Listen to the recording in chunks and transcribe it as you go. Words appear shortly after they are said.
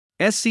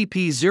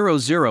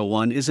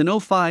SCP-001 is an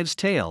O5's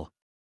tale.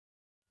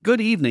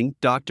 Good evening,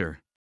 Doctor.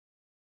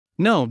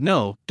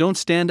 No, don't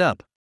stand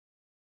up.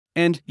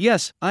 And,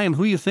 yes, I am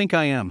who you think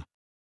I am.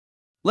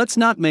 Let's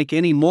not make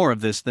any more of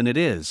this than it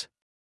is.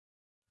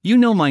 You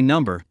know my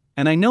number,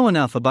 and I know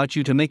enough about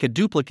you to make a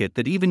duplicate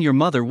that even your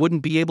mother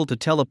wouldn't be able to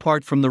tell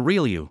apart from the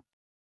real you.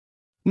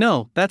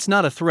 No, that's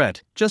not a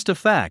threat, just a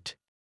fact.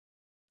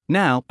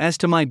 Now, as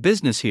to my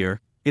business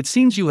here, it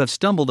seems you have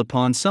stumbled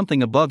upon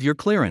something above your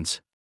clearance.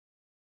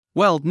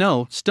 Well,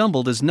 no,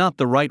 stumbled is not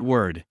the right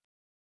word.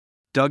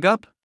 Dug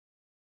up?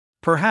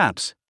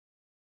 Perhaps.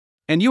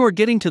 And you are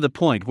getting to the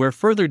point where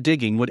further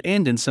digging would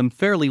end in some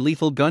fairly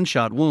lethal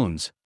gunshot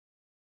wounds.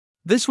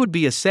 This would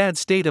be a sad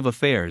state of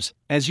affairs,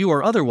 as you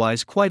are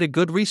otherwise quite a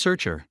good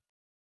researcher.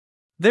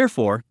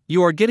 Therefore,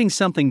 you are getting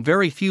something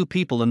very few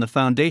people in the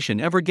Foundation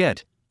ever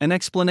get, an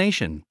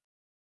explanation.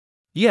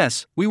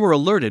 Yes, we were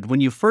alerted when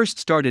you first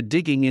started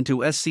digging into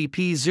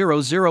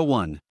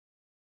SCP-001.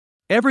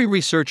 Every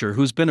researcher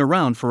who's been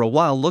around for a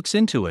while looks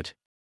into it.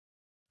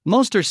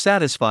 Most are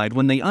satisfied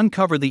when they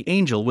uncover the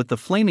angel with the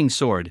flaming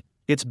sword.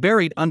 It's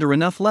buried under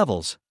enough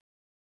levels.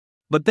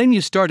 But then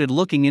you started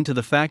looking into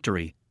the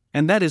factory,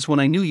 and that is when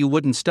I knew you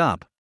wouldn't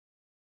stop.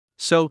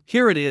 So,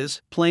 here it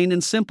is, plain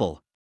and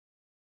simple.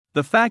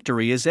 The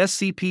factory is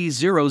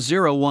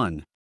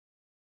SCP-001.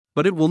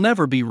 But it will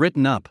never be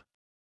written up.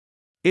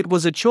 It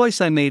was a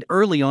choice I made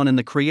early on in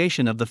the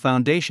creation of the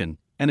Foundation,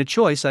 and a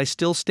choice I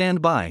still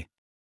stand by.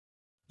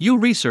 You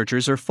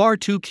researchers are far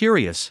too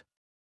curious.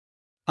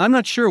 I'm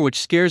not sure which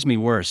scares me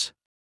worse.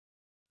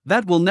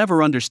 That we'll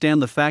never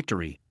understand the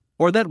factory,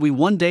 or that we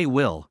one day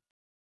will.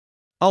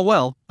 Oh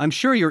well, I'm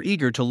sure you're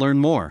eager to learn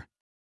more.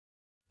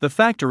 The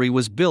factory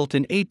was built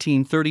in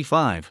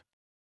 1835.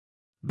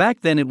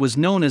 Back then it was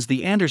known as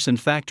the Anderson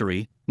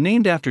Factory,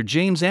 named after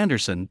James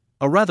Anderson,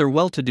 a rather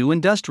well-to-do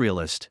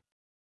industrialist.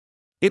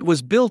 It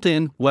was built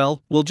in,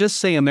 well, we'll just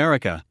say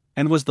America,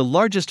 and was the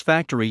largest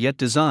factory yet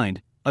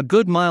designed, a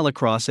good mile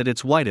across at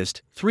its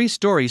widest, 3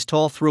 stories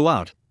tall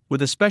throughout,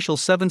 with a special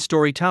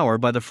 7-story tower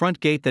by the front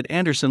gate that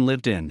Anderson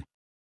lived in.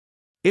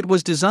 It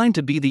was designed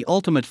to be the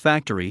ultimate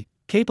factory,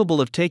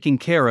 capable of taking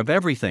care of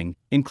everything,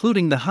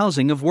 including the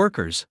housing of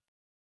workers.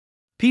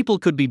 People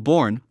could be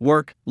born,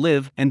 work,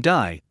 live, and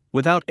die,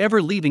 without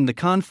ever leaving the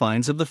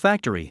confines of the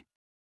factory.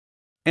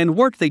 And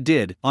work they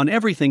did, on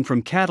everything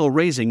from cattle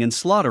raising and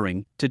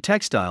slaughtering, to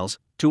textiles,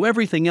 to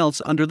everything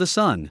else under the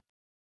sun.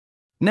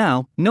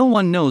 Now, no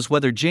one knows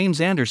whether James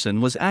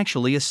Anderson was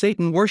actually a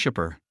Satan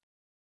worshipper.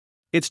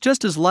 It's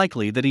just as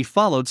likely that he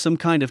followed some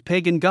kind of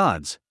pagan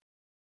gods.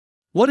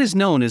 What is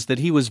known is that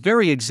he was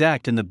very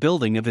exact in the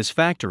building of his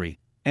factory,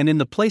 and in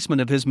the placement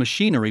of his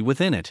machinery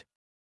within it.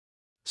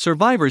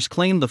 Survivors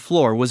claim the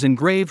floor was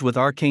engraved with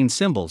arcane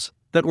symbols,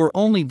 that were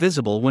only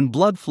visible when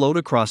blood flowed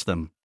across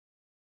them.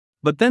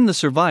 But then the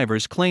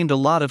survivors claimed a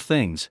lot of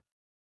things.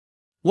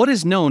 What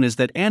is known is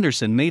that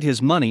Anderson made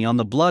his money on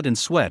the blood and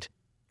sweat,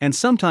 and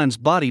sometimes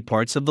body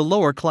parts of the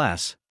lower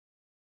class.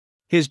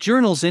 His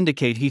journals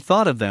indicate he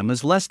thought of them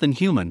as less than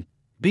human,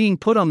 being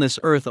put on this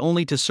earth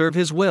only to serve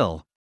his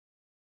will.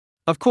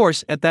 Of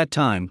course, at that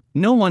time,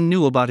 no one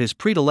knew about his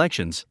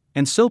predilections,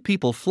 and so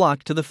people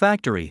flocked to the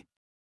factory.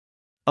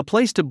 A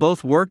place to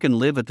both work and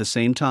live at the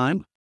same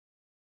time?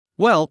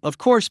 Well, of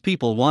course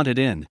people wanted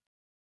in.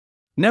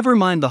 Never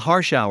mind the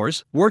harsh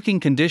hours, working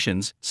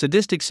conditions,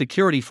 sadistic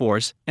security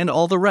force, and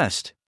all the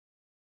rest.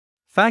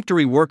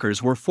 Factory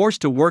workers were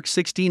forced to work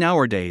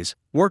 16-hour days,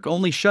 work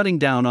only shutting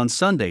down on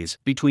Sundays,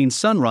 between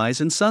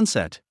sunrise and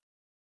sunset.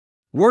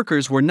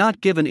 Workers were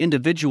not given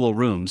individual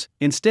rooms,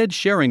 instead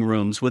sharing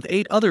rooms with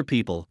 8 other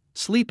people,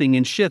 sleeping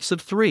in shifts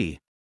of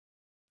 3.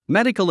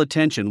 Medical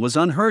attention was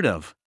unheard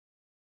of.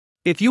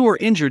 If you were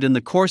injured in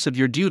the course of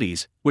your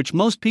duties, which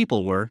most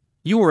people were,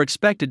 you were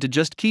expected to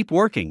just keep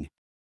working.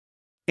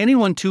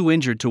 Anyone too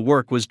injured to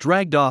work was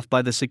dragged off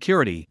by the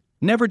security,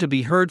 never to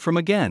be heard from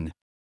again.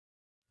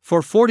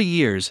 For 40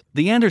 years,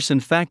 the Anderson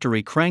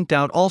factory cranked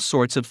out all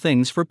sorts of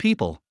things for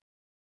people.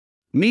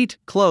 Meat,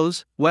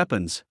 clothes,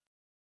 weapons.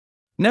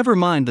 Never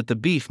mind that the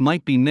beef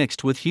might be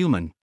mixed with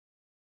human.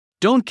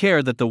 Don't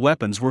care that the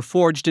weapons were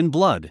forged in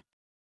blood.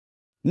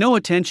 No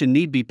attention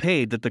need be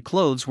paid that the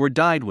clothes were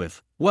dyed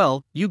with,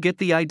 well, you get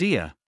the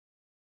idea.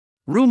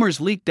 Rumors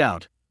leaked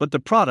out, but the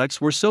products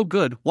were so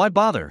good, why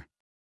bother?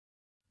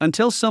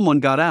 Until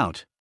someone got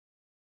out.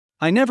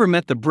 I never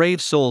met the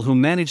brave soul who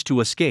managed to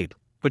escape,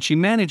 but she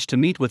managed to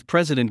meet with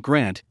President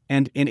Grant,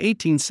 and, in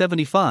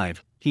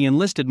 1875, he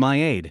enlisted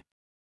my aid.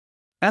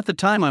 At the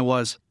time I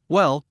was,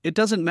 well, it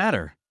doesn't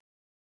matter.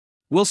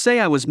 We'll say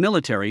I was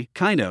military,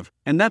 kind of,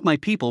 and that my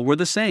people were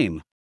the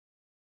same.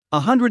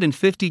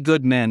 150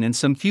 good men and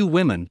some few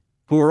women,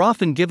 who were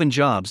often given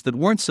jobs that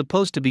weren't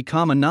supposed to be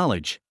common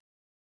knowledge.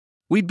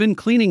 We'd been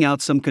cleaning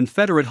out some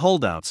Confederate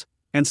holdouts,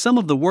 and some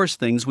of the worst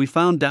things we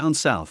found down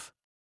south.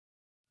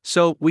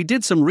 So, we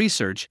did some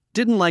research,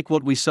 didn't like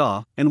what we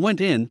saw, and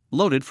went in,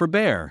 loaded for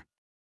bear.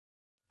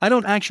 I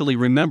don't actually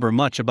remember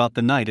much about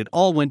the night it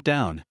all went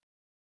down.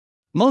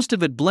 Most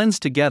of it blends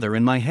together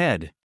in my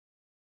head.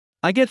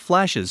 I get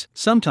flashes,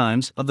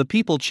 sometimes, of the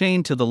people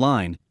chained to the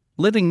line,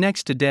 living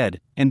next to dead,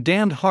 and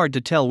damned hard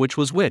to tell which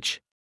was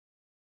which.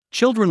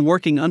 Children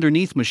working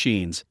underneath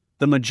machines,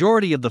 the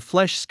majority of the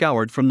flesh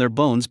scoured from their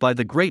bones by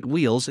the great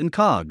wheels and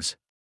cogs.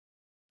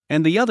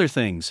 And the other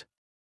things.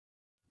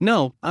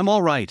 No, I'm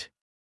all right.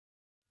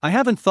 I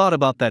haven't thought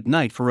about that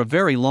night for a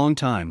very long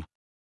time.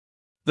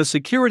 The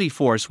security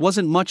force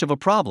wasn't much of a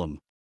problem.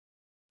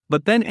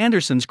 But then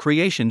Anderson's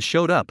creations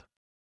showed up.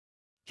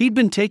 He'd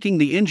been taking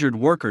the injured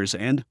workers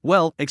and,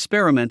 well,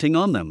 experimenting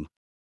on them.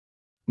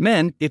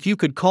 Men, if you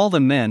could call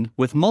them men,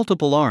 with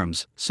multiple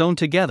arms, sewn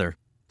together,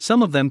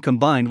 some of them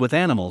combined with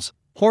animals,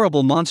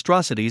 horrible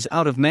monstrosities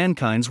out of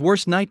mankind's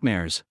worst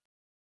nightmares.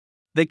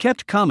 They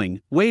kept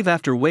coming, wave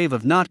after wave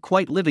of not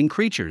quite living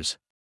creatures.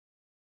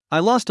 I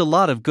lost a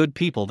lot of good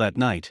people that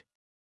night.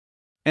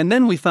 And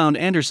then we found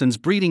Anderson's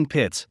breeding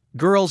pits,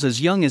 girls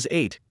as young as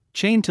 8,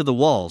 chained to the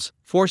walls,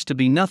 forced to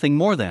be nothing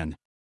more than.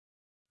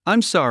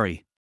 I'm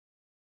sorry.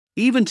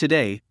 Even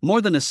today,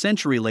 more than a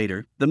century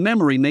later, the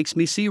memory makes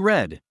me see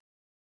red.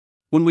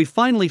 When we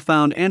finally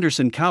found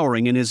Anderson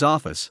cowering in his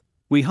office,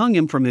 we hung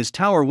him from his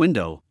tower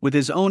window, with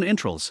his own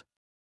entrails.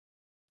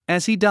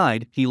 As he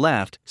died, he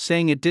laughed,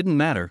 saying it didn't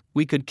matter,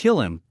 we could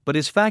kill him, but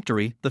his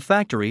factory, the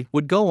factory,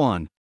 would go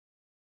on.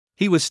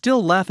 He was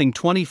still laughing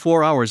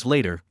 24 hours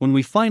later when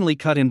we finally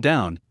cut him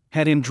down,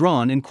 had him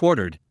drawn and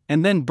quartered,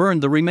 and then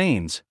burned the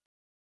remains.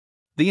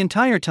 The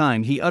entire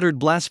time he uttered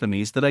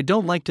blasphemies that I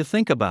don't like to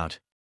think about.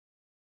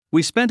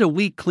 We spent a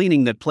week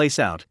cleaning that place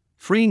out,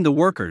 freeing the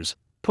workers,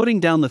 putting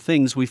down the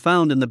things we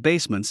found in the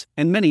basements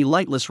and many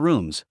lightless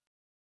rooms.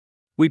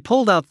 We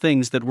pulled out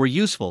things that were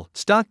useful,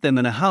 stocked them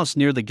in a house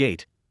near the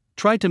gate,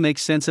 tried to make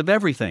sense of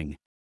everything.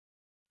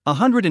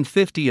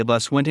 150 of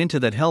us went into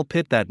that hell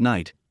pit that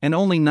night, and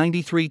only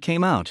 93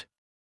 came out.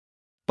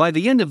 By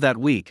the end of that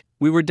week,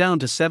 we were down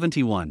to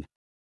 71.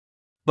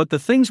 But the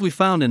things we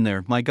found in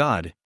there, my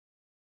God.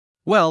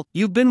 Well,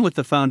 you've been with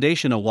the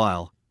Foundation a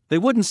while, they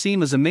wouldn't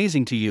seem as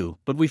amazing to you,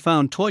 but we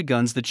found toy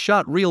guns that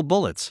shot real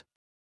bullets.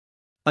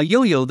 A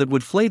yo-yo that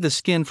would flay the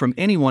skin from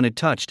anyone it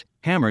touched,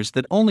 hammers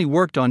that only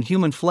worked on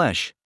human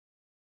flesh.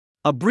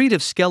 A breed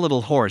of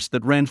skeletal horse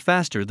that ran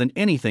faster than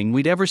anything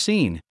we'd ever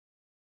seen.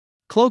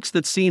 Cloaks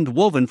that seemed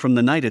woven from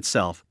the night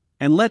itself,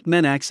 and let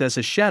men access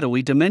a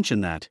shadowy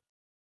dimension that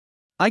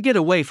I get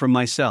away from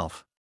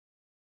myself.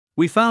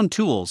 We found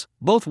tools,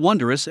 both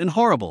wondrous and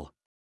horrible.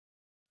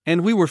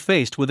 And we were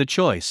faced with a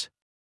choice.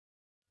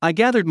 I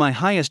gathered my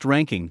highest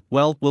ranking,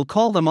 well, we'll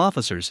call them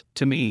officers,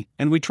 to me,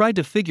 and we tried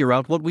to figure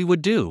out what we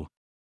would do.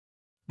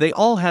 They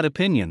all had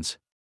opinions.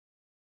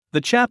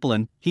 The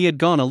chaplain, he had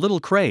gone a little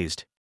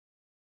crazed.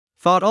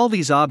 Thought all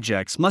these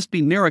objects must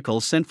be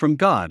miracles sent from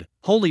God,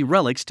 holy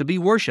relics to be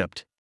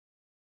worshipped.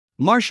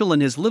 Marshall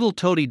and his little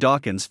toady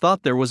Dawkins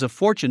thought there was a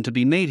fortune to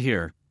be made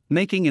here,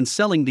 making and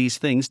selling these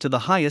things to the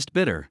highest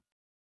bidder.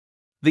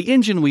 The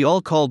Injun we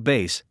all called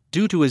Base,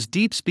 due to his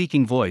deep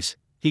speaking voice,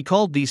 he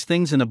called these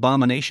things an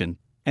abomination,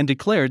 and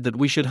declared that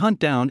we should hunt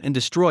down and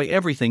destroy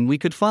everything we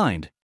could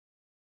find.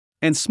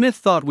 And Smith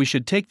thought we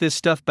should take this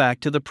stuff back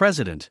to the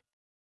president.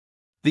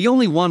 The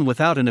only one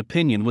without an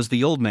opinion was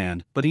the old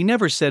man, but he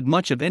never said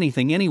much of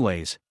anything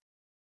anyways.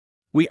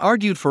 We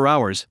argued for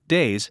hours,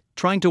 days,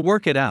 trying to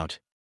work it out.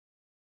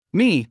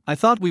 Me, I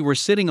thought we were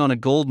sitting on a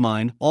gold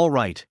mine, all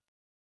right.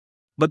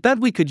 But that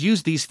we could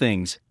use these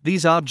things,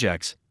 these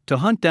objects, to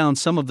hunt down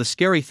some of the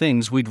scary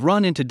things we'd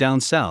run into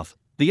down south,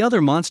 the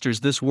other monsters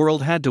this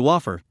world had to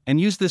offer,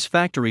 and use this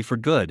factory for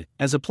good,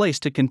 as a place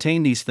to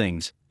contain these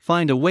things,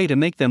 find a way to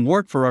make them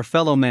work for our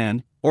fellow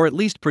man, or at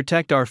least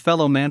protect our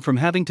fellow man from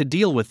having to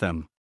deal with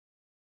them.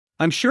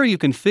 I'm sure you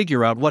can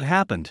figure out what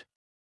happened.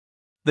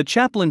 The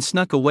chaplain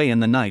snuck away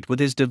in the night with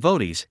his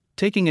devotees,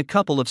 taking a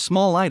couple of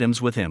small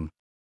items with him.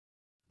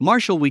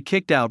 Marshall we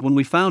kicked out when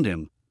we found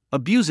him,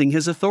 abusing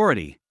his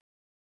authority.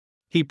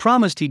 He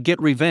promised he'd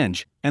get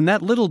revenge, and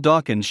that little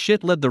Dawkins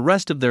shit led the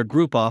rest of their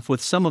group off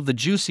with some of the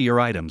juicier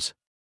items.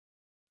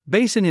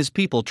 Base and his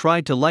people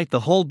tried to light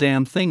the whole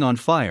damn thing on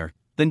fire,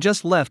 then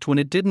just left when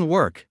it didn't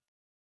work.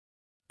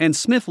 And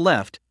Smith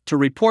left, to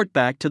report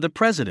back to the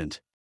president.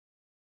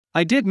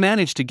 I did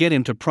manage to get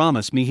him to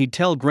promise me he'd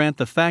tell Grant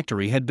the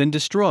factory had been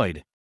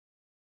destroyed.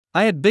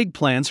 I had big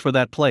plans for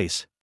that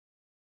place.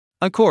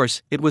 Of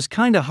course, it was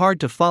kinda hard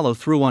to follow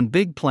through on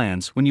big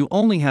plans when you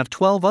only have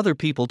 12 other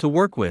people to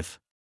work with.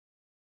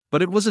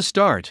 But it was a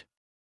start.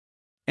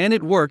 And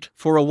it worked,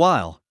 for a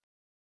while.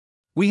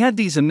 We had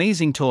these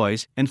amazing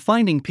toys, and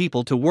finding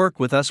people to work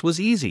with us was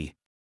easy.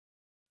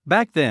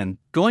 Back then,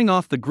 going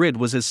off the grid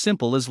was as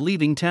simple as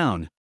leaving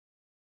town.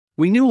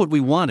 We knew what we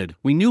wanted,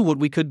 we knew what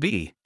we could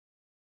be.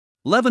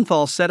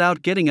 Leventhal set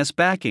out getting us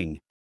backing.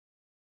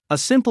 A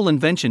simple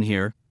invention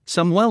here,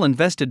 some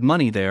well-invested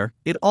money there,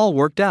 it all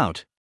worked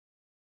out.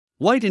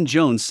 White and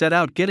Jones set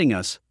out getting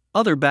us,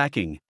 other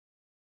backing.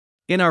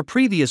 In our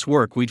previous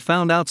work we'd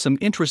found out some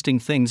interesting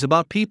things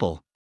about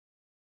people.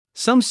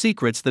 Some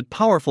secrets that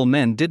powerful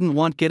men didn't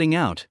want getting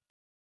out.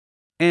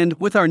 And,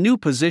 with our new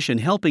position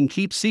helping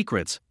keep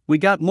secrets, we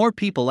got more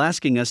people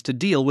asking us to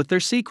deal with their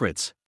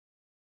secrets.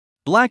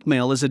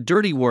 Blackmail is a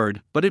dirty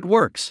word, but it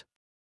works.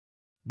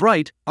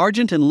 Bright,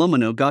 Argent, and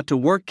Lumino got to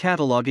work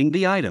cataloging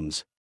the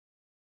items.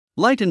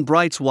 Light and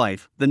Bright's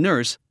wife, the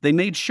nurse, they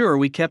made sure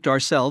we kept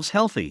ourselves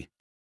healthy.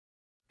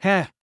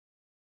 Heh.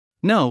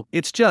 No,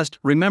 it's just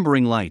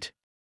remembering Light.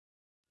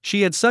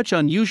 She had such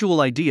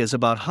unusual ideas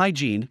about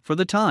hygiene for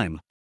the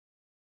time.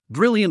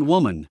 Brilliant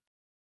woman.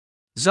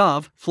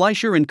 Zov,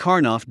 Fleischer, and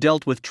Karnoff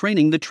dealt with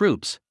training the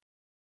troops.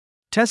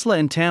 Tesla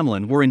and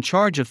Tamlin were in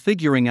charge of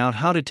figuring out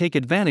how to take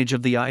advantage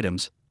of the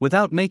items,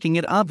 without making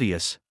it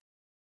obvious.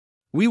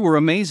 We were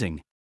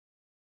amazing.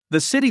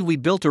 The city we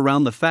built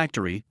around the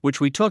factory, which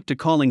we took to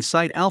calling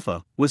Site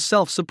Alpha, was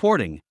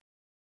self-supporting.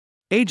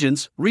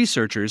 Agents,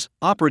 researchers,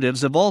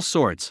 operatives of all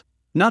sorts,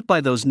 not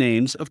by those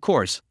names, of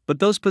course, but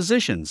those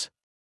positions.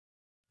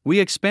 We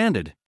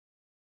expanded.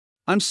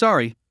 I'm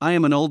sorry, I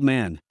am an old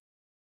man.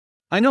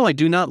 I know I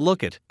do not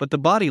look it, but the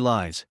body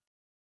lies.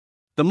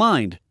 The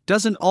mind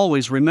doesn't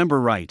always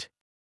remember right.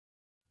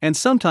 And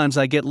sometimes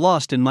I get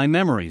lost in my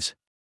memories.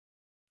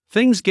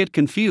 Things get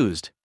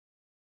confused.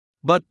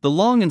 But the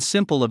long and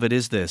simple of it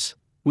is this: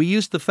 we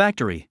used the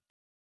factory.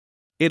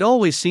 It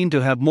always seemed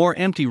to have more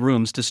empty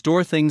rooms to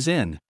store things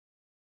in.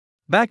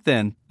 Back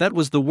then, that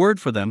was the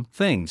word for them,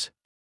 things.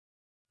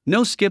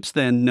 No skips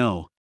then,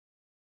 no.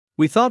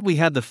 We thought we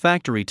had the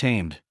factory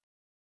tamed.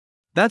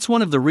 That's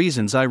one of the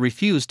reasons I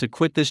refused to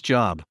quit this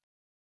job.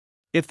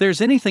 If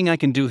there's anything I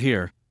can do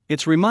here,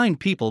 it's remind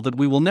people that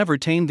we will never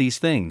tame these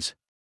things.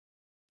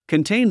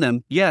 Contain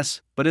them,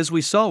 yes, but as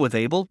we saw with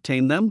Abel,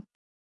 tame them?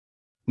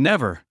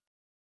 Never.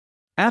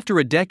 After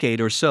a decade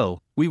or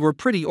so, we were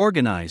pretty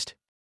organized.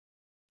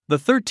 The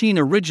 13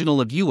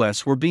 original of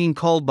US were being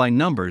called by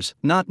numbers,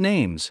 not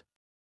names.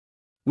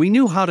 We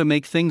knew how to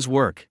make things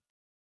work.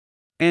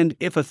 And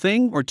if a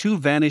thing or two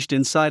vanished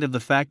inside of the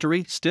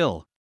factory,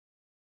 still.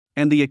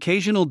 And the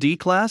occasional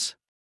D-class?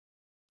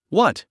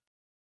 What?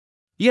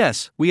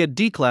 Yes, we had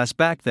D-class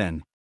back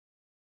then.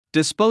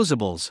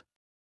 Disposables.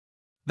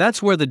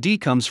 That's where the D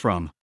comes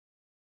from.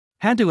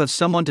 Had to have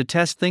someone to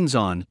test things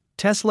on.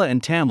 Tesla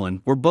and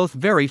Tamlin were both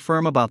very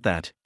firm about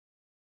that.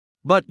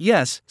 But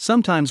yes,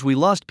 sometimes we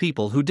lost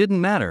people who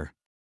didn't matter.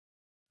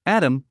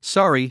 Adam,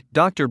 sorry,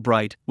 Dr.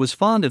 Bright, was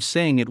fond of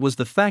saying it was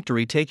the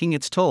factory taking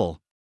its toll.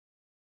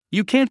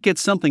 You can't get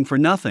something for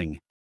nothing.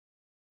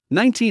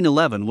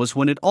 1911 was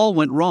when it all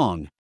went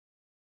wrong.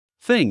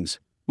 Things,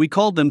 we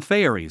called them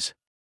fairies.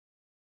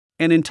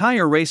 An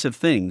entire race of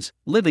things,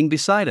 living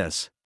beside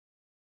us.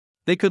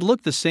 They could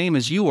look the same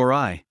as you or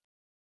I.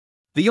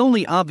 The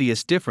only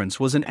obvious difference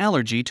was an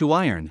allergy to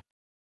iron.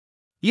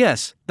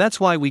 Yes, that's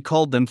why we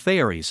called them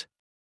fairies.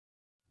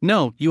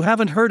 No, you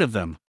haven't heard of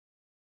them.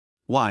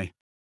 Why?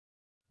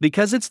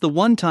 Because it's the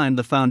one time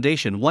the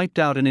Foundation wiped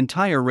out an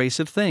entire race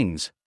of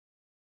things.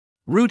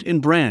 Root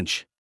and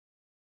branch.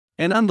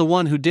 And I'm the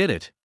one who did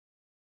it.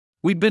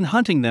 We'd been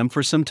hunting them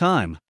for some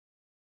time.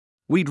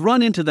 We'd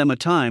run into them a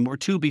time or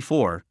two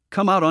before,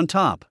 come out on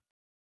top.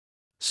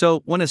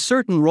 So, when a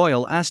certain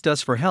royal asked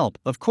us for help,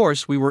 of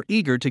course we were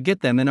eager to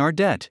get them in our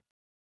debt.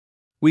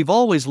 We've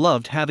always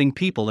loved having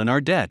people in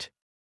our debt.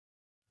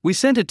 We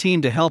sent a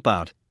team to help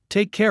out,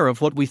 take care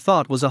of what we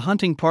thought was a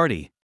hunting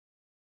party.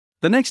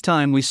 The next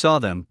time we saw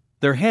them,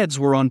 their heads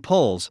were on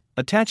poles,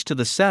 attached to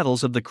the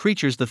saddles of the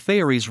creatures the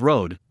fairies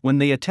rode when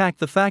they attacked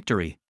the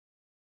factory.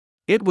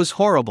 It was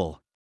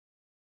horrible.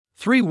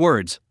 3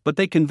 words, but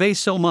they convey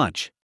so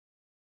much.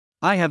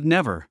 I have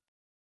never.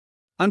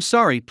 I'm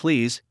sorry,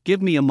 please,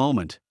 give me a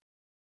moment.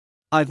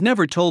 I've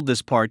never told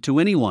this part to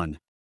anyone.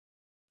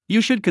 You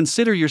should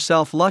consider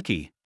yourself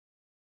lucky.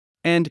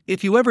 And,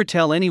 if you ever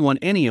tell anyone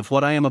any of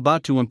what I am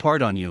about to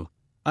impart on you,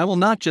 I will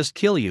not just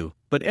kill you,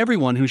 but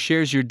everyone who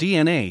shares your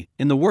DNA,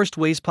 in the worst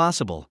ways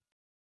possible.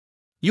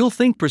 You'll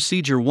think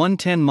Procedure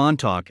 110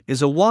 Montauk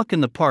is a walk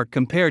in the park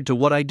compared to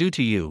what I do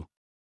to you.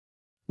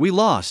 We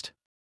lost.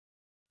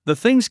 The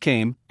things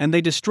came, and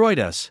they destroyed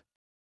us.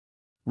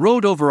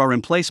 Rode over our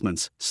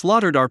emplacements,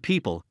 slaughtered our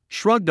people,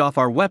 shrugged off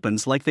our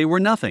weapons like they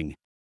were nothing.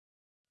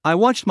 I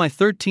watched my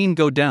 13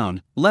 go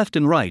down, left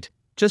and right,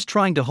 just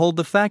trying to hold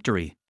the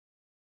factory.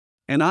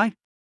 And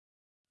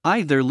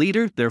I, their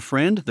leader, their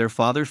friend, their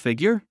father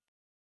figure?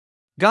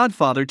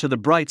 Godfather to the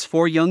Brights'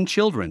 4 young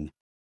children.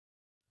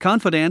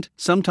 Confidant,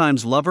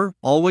 sometimes lover,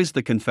 always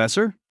the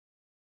confessor?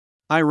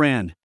 I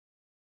ran.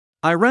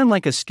 I ran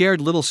like a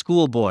scared little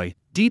schoolboy,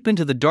 deep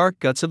into the dark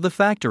guts of the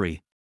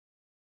factory.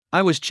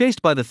 I was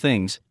chased by the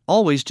things,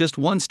 always just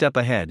one step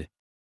ahead.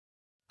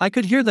 I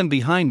could hear them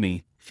behind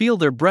me, feel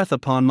their breath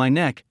upon my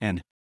neck,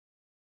 and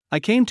I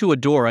came to a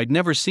door I'd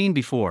never seen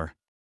before.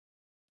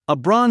 A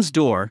bronze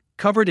door,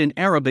 covered in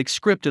Arabic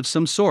script of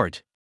some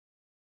sort.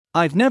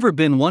 I've never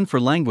been one for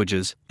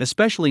languages,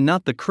 especially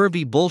not the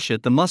curvy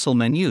bullshit the muscle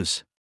men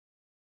use.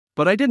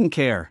 But I didn't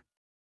care.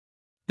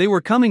 They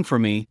were coming for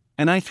me,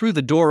 and I threw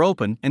the door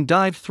open and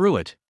dived through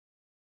it.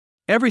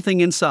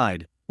 Everything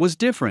inside was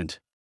different.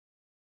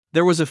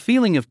 There was a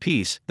feeling of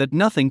peace that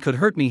nothing could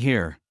hurt me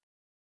here.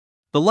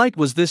 The light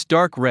was this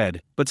dark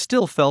red, but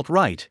still felt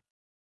right.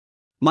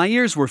 My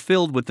ears were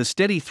filled with the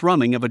steady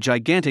thrumming of a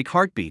gigantic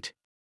heartbeat.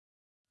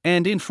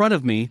 And in front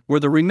of me were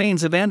the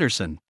remains of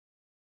Anderson.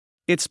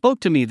 It spoke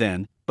to me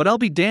then, but I'll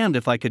be damned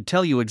if I could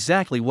tell you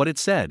exactly what it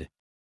said.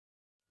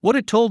 What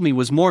it told me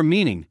was more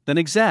meaning than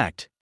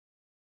exact.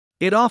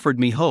 It offered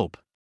me hope.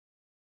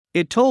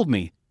 It told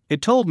me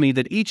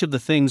that each of the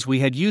things we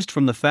had used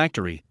from the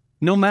factory,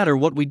 no matter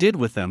what we did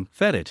with them,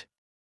 fed it.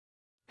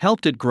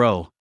 Helped it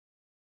grow.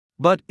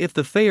 But if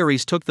the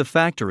fairies took the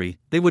factory,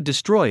 they would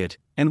destroy it,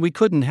 and we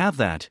couldn't have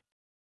that.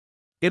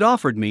 It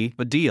offered me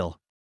a deal.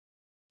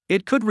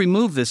 It could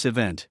remove this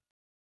event.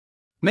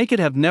 Make it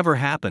have never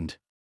happened.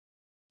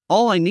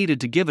 All I needed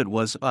to give it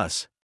was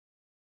us.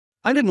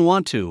 I didn't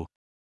want to.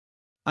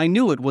 I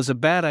knew it was a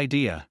bad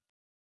idea.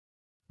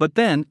 But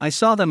then I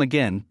saw them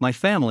again, my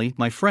family,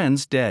 my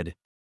friends, dead.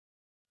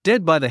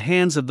 Dead by the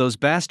hands of those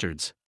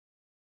bastards.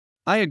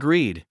 I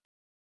agreed.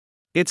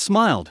 It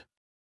smiled.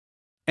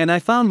 And I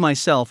found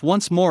myself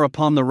once more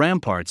upon the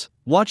ramparts,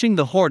 watching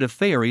the horde of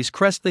fairies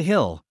crest the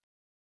hill.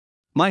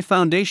 My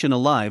foundation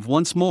alive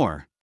once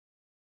more.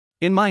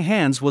 In my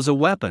hands was a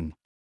weapon.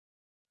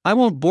 I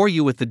won't bore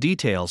you with the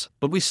details,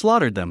 but we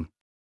slaughtered them.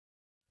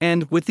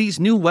 And, with these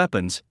new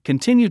weapons,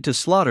 continued to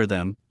slaughter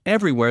them,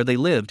 everywhere they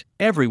lived,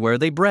 everywhere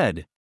they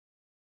bred.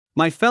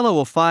 My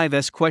fellow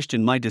O5s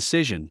questioned my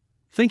decision,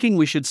 thinking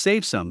we should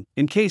save some,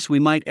 in case we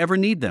might ever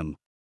need them.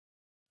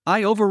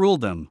 I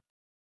overruled them.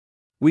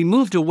 We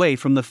moved away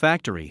from the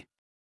factory.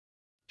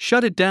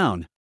 Shut it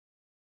down.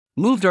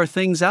 Moved our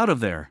things out of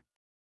there.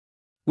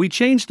 We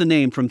changed the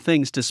name from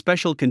things to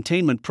special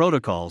containment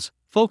protocols,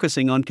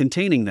 focusing on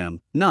containing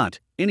them, not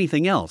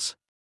anything else.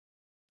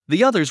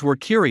 The others were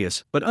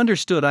curious but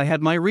understood I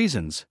had my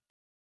reasons.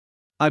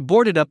 I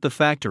boarded up the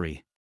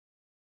factory.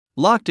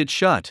 Locked it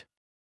shut.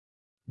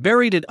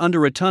 Buried it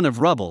under a ton of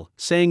rubble,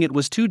 saying it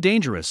was too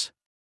dangerous.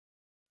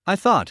 I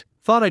thought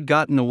I'd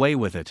gotten away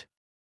with it.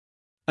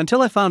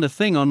 Until I found a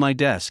thing on my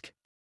desk.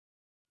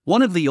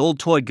 One of the old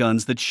toy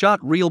guns that shot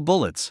real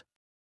bullets.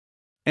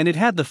 And it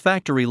had the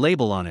factory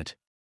label on it.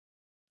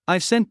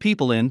 I've sent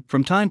people in,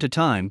 from time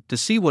to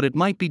see what it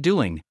might be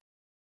doing.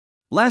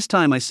 Last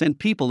time I sent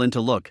people in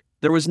to look,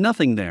 there was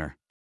nothing there.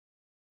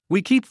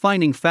 We keep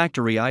finding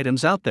factory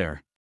items out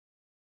there.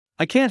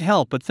 I can't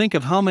help but think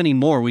of how many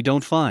more we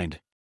don't find.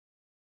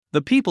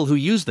 The people who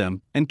use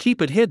them, and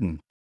keep it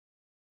hidden.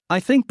 I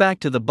think back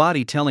to the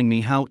body telling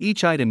me how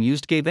each item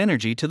used gave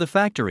energy to the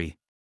factory.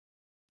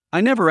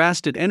 I never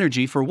asked it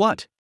energy for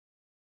what.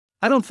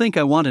 I don't think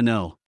I want to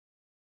know.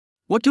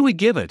 What do we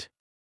give it?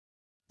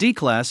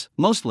 D-class,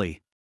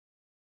 mostly.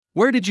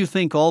 Where did you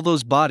think all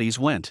those bodies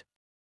went?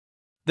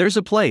 There's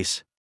a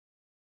place.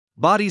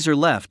 Bodies are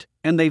left,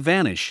 and they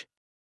vanish.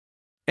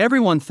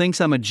 Everyone thinks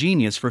I'm a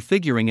genius for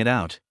figuring it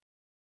out.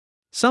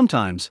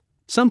 Sometimes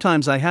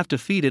I have to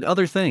feed it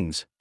other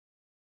things.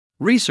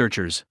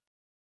 Researchers.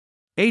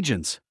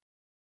 Agents.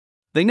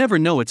 They never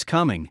know it's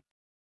coming.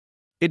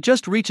 It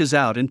just reaches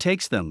out and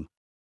takes them.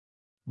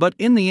 But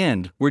in the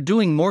end, we're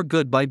doing more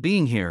good by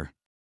being here.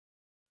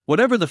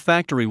 Whatever the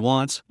factory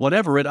wants,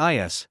 whatever it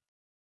is.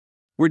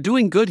 We're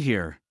doing good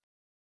here.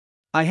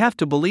 I have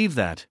to believe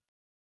that.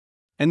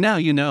 And now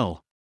you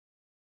know.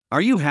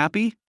 Are you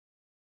happy?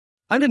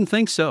 I didn't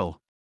think so.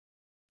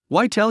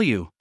 Why tell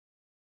you?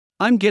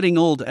 I'm getting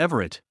old,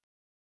 Everett.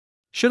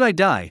 Should I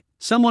die,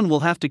 someone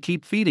will have to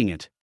keep feeding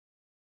it.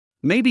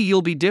 Maybe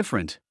you'll be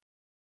different.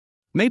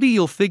 Maybe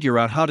you'll figure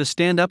out how to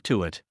stand up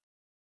to it.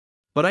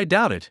 But I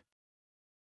doubt it.